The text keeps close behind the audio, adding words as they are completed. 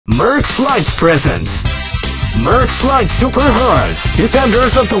Mercs Lights presents Mercs Lights Superheroes,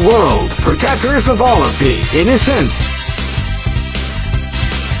 defenders of the world, protectors of all of the innocent.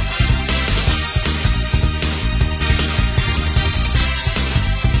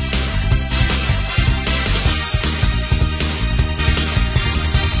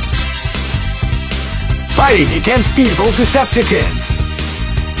 Fighting against evil Decepticons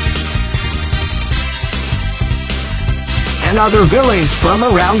and other villains from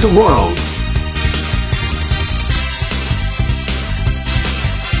around the world.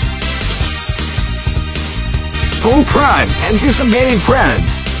 Full Prime and his amazing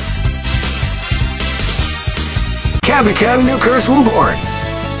friends. Kamikaze Nukers Reborn.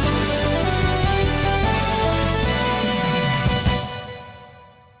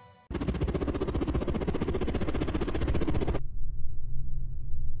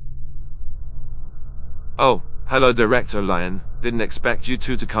 Oh, hello Director Lion. Didn't expect you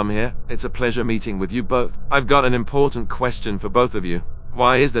two to come here. It's a pleasure meeting with you both. I've got an important question for both of you.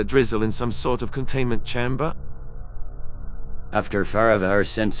 Why is there drizzle in some sort of containment chamber? After Faravar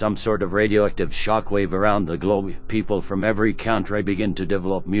sent some sort of radioactive shockwave around the globe, people from every country begin to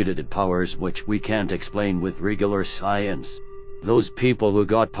develop mutated powers which we can't explain with regular science. Those people who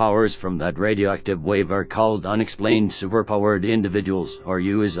got powers from that radioactive wave are called unexplained superpowered individuals, or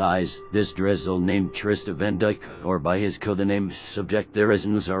USIs. This drizzle named Trista Van Dyke, or by his codename subject there is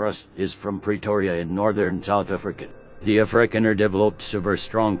Nuzarus, is from Pretoria in northern South Africa. The Afrikaner developed super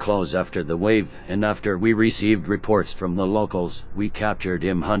strong claws after the wave, and after we received reports from the locals, we captured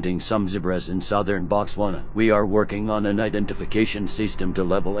him hunting some zebras in southern Botswana. We are working on an identification system to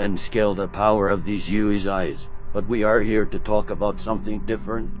level and scale the power of these USIs. But we are here to talk about something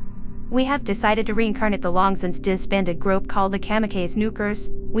different. We have decided to reincarnate the long since disbanded group called the Kamikaze Nukers.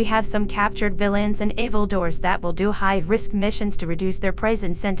 We have some captured villains and evildoers that will do high-risk missions to reduce their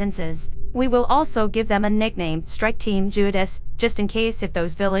prison sentences. We will also give them a nickname, Strike Team Judas, just in case if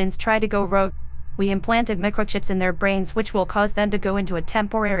those villains try to go rogue. We implanted microchips in their brains which will cause them to go into a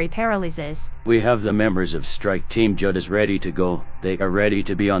temporary paralysis. We have the members of Strike Team Judas ready to go. They are ready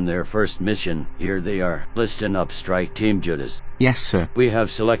to be on their first mission. Here they are. Listen up, Strike Team Judas. Yes, sir. We have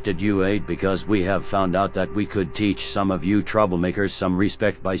selected you 8 because we have found out that we could teach some of you troublemakers some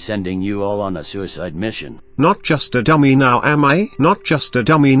respect by sending you all on a suicide mission. Not just a dummy now, am I? Not just a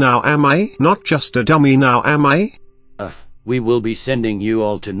dummy now, am I? Not just a dummy now, am I? We will be sending you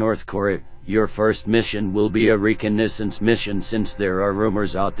all to North Korea. Your first mission will be a reconnaissance mission since there are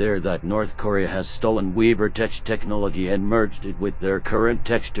rumors out there that North Korea has stolen Weaver tech technology and merged it with their current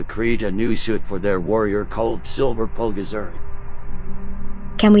tech to create a new suit for their warrior called Silver Pulgazari.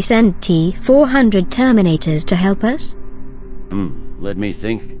 Can we send T-400 Terminators to help us? Let me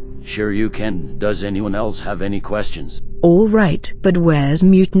think. Sure you can. Does anyone else have any questions? All right, but where's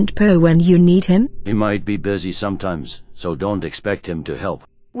Mutant Poe when you need him? He might be busy sometimes, so don't expect him to help.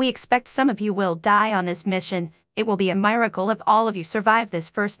 We expect some of you will die on this mission. It will be a miracle if all of you survive this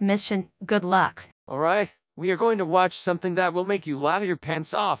first mission. Good luck. Alright, we are going to watch something that will make you laugh your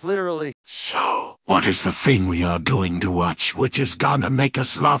pants off, literally. So, what is the thing we are going to watch which is gonna make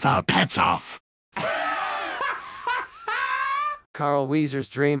us laugh our pants off? Carl Weezer's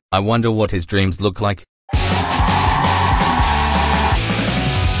dream. I wonder what his dreams look like.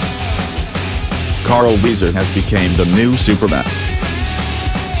 Carl Weezer has become the new Superman.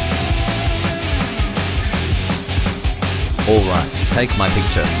 Alright, take my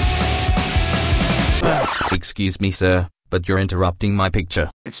picture. Excuse me, sir, but you're interrupting my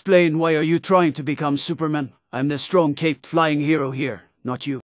picture. Explain, why are you trying to become Superman? I'm the strong caped flying hero here, not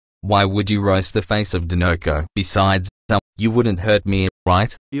you. Why would you roast the face of Dinoco? Besides, you wouldn't hurt me,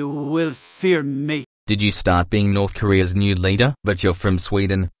 right? You will fear me. Did you start being North Korea's new leader? But you're from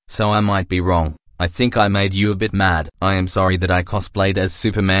Sweden, so I might be wrong. I think I made you a bit mad. I am sorry that I cosplayed as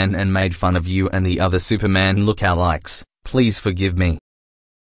Superman and made fun of you and the other Superman lookalikes. Please forgive me.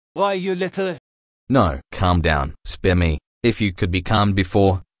 Why, you little... No, calm down, spare me. If you could be calmed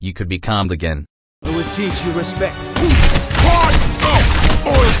before, you could be calmed again. I will teach you respect.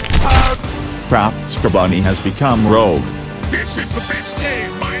 Crafts for Bunny has become rogue. This is the best day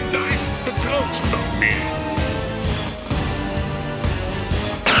of my life. The ghost love me.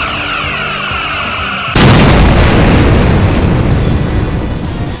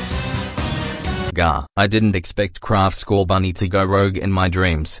 Gah, I didn't expect Craft Score Bunny to go rogue in my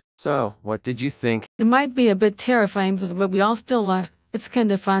dreams. So, what did you think? It might be a bit terrifying, but we all still laugh. It's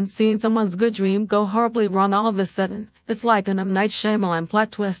kinda fun seeing someone's good dream go horribly wrong all of a sudden. It's like an M. Night Shyamalan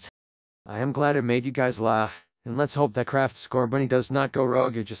plot twist. I am glad it made you guys laugh. And let's hope that Craft Score Bunny does not go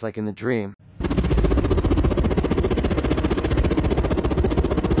rogue just like in the dream.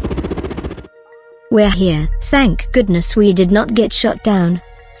 We're here. Thank goodness we did not get shot down.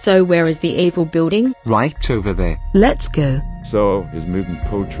 So where is the evil building? Right over there. Let's go. So, is Mutant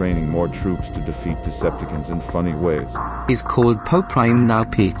Poe training more troops to defeat Decepticons in funny ways? He's called Poe Prime now,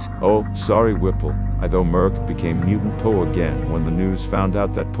 Pete. Oh, sorry, Whipple. I though Merc became Mutant Poe again when the news found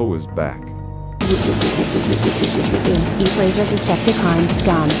out that Poe is back. Eat laser Decepticon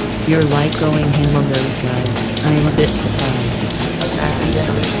scum. You're like going ham on those guys. I am a bit surprised. Attack and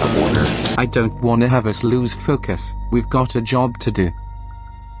detonate some order. I don't wanna have us lose focus. We've got a job to do.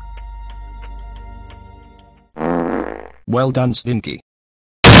 Well done, Stinky.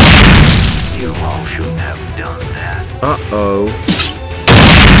 You all shouldn't have done that. Uh-oh.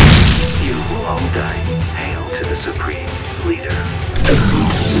 You will all die. Hail to the Supreme Leader.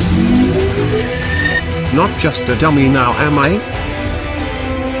 Not just a dummy now, am I?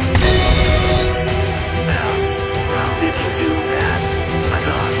 How did you do that? I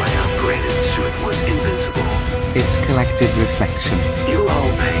thought my upgraded suit was invincible. It's collective reflection. You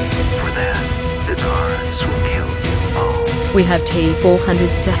all pay for that. The guards will kill you all. We have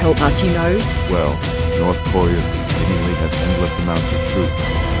T-400s to help us, you know. Well, North Korea seemingly has endless amounts of troops,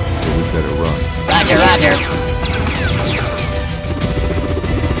 so we better run. Roger, roger.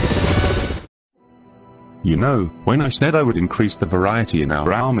 You know, when I said I would increase the variety in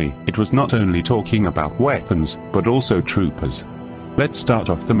our army, it was not only talking about weapons, but also troopers. Let's start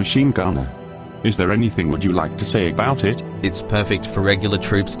off the machine gunner. Is there anything would you like to say about it? It's perfect for regular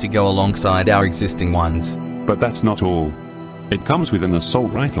troops to go alongside our existing ones. But that's not all. It comes with an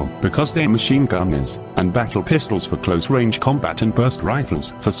assault rifle because they're machine gunners, and battle pistols for close-range combat and burst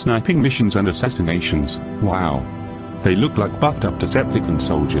rifles for sniping missions and assassinations. Wow. They look like buffed-up Decepticon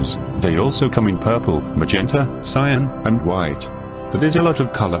soldiers. They also come in purple, magenta, cyan, and white. There is a lot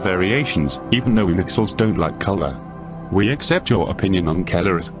of color variations, even though we Mixels don't like color. We accept your opinion on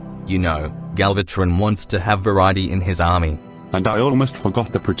colors. You know, Galvatron wants to have variety in his army. And I almost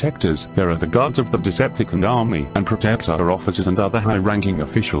forgot the Protectors. There are the guards of the Decepticon army and protect our officers and other high-ranking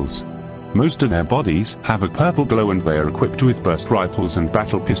officials. Most of their bodies have a purple glow and they are equipped with burst rifles and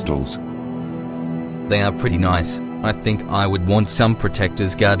battle pistols. They are pretty nice. I think I would want some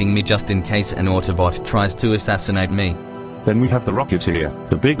protectors guarding me just in case an Autobot tries to assassinate me. Then we have the Rocketeer,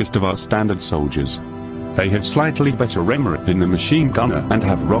 the biggest of our standard soldiers. They have slightly better armor than the machine gunner and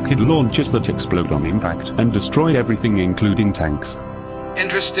have rocket launchers that explode on impact and destroy everything including tanks.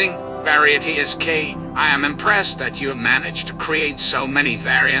 Interesting. Variety is key. I am impressed that you have managed to create so many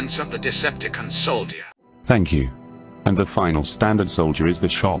variants of the Decepticon soldier. Thank you. And the final standard soldier is the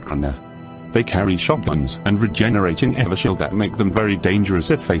shotgunner. They carry shotguns and regenerating evershield that make them very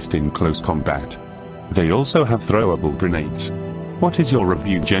dangerous if faced in close combat. They also have throwable grenades. What is your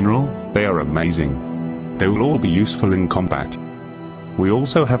review, General? They are amazing. They will all be useful in combat. We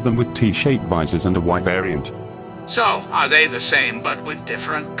also have them with T-shaped visors and a Y variant. So, are they the same but with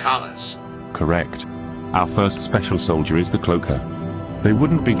different colors? Correct. Our first special soldier is the Cloaker. They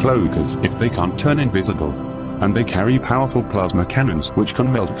wouldn't be Cloakers if they can't turn invisible. And they carry powerful plasma cannons which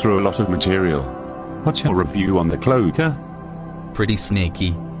can melt through a lot of material. What's your review on the Cloaker? Pretty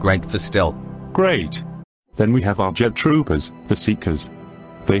sneaky, great for stealth. Great. Then we have our jet troopers, the Seekers.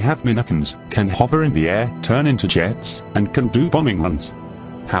 They have miniguns, can hover in the air, turn into jets, and can do bombing runs.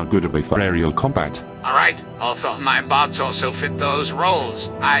 How good are they for aerial combat? Alright, although my bots also fit those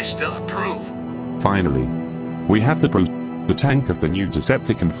roles, I still approve. Finally, we have the Brute, the tank of the new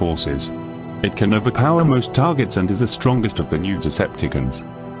Decepticon forces. It can overpower most targets and is the strongest of the new Decepticons.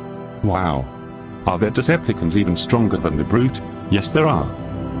 Wow. Are there Decepticons even stronger than the Brute? Yes there are.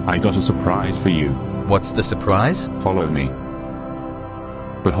 I got a surprise for you. What's the surprise? Follow me.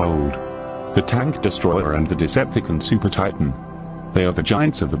 Behold. The Tank Destroyer and the Decepticon Super Titan. They are the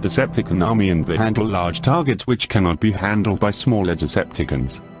giants of the Decepticon army and they handle large targets which cannot be handled by smaller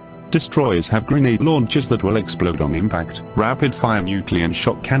Decepticons. Destroyers have grenade launchers that will explode on impact, rapid-fire nuclear and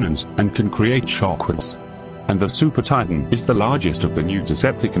shock cannons, and can create shockwaves. And the Super Titan is the largest of the new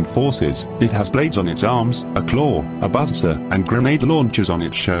Decepticon forces. It has blades on its arms, a claw, a buzzer, and grenade launchers on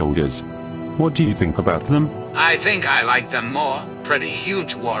its shoulders. What do you think about them? I think I like them more. Pretty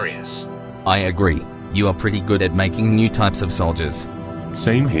huge warriors. I agree. You are pretty good at making new types of soldiers.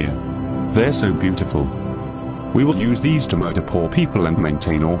 Same here. They're so beautiful. We will use these to murder poor people and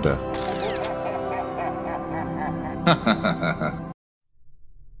maintain order.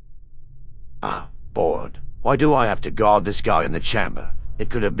 Bored. Why do I have to guard this guy in the chamber? It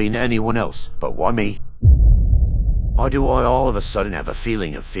could have been anyone else, but why me? Why do I all of a sudden have a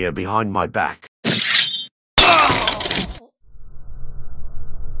feeling of fear behind my back?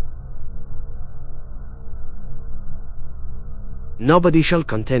 Nobody shall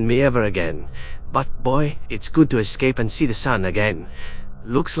contain me ever again. But boy, it's good to escape and see the sun again.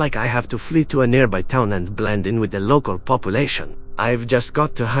 Looks like I have to flee to a nearby town and blend in with the local population. I've just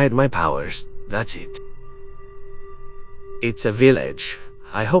got to hide my powers, that's it. It's a village.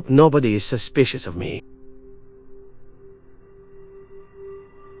 I hope nobody is suspicious of me.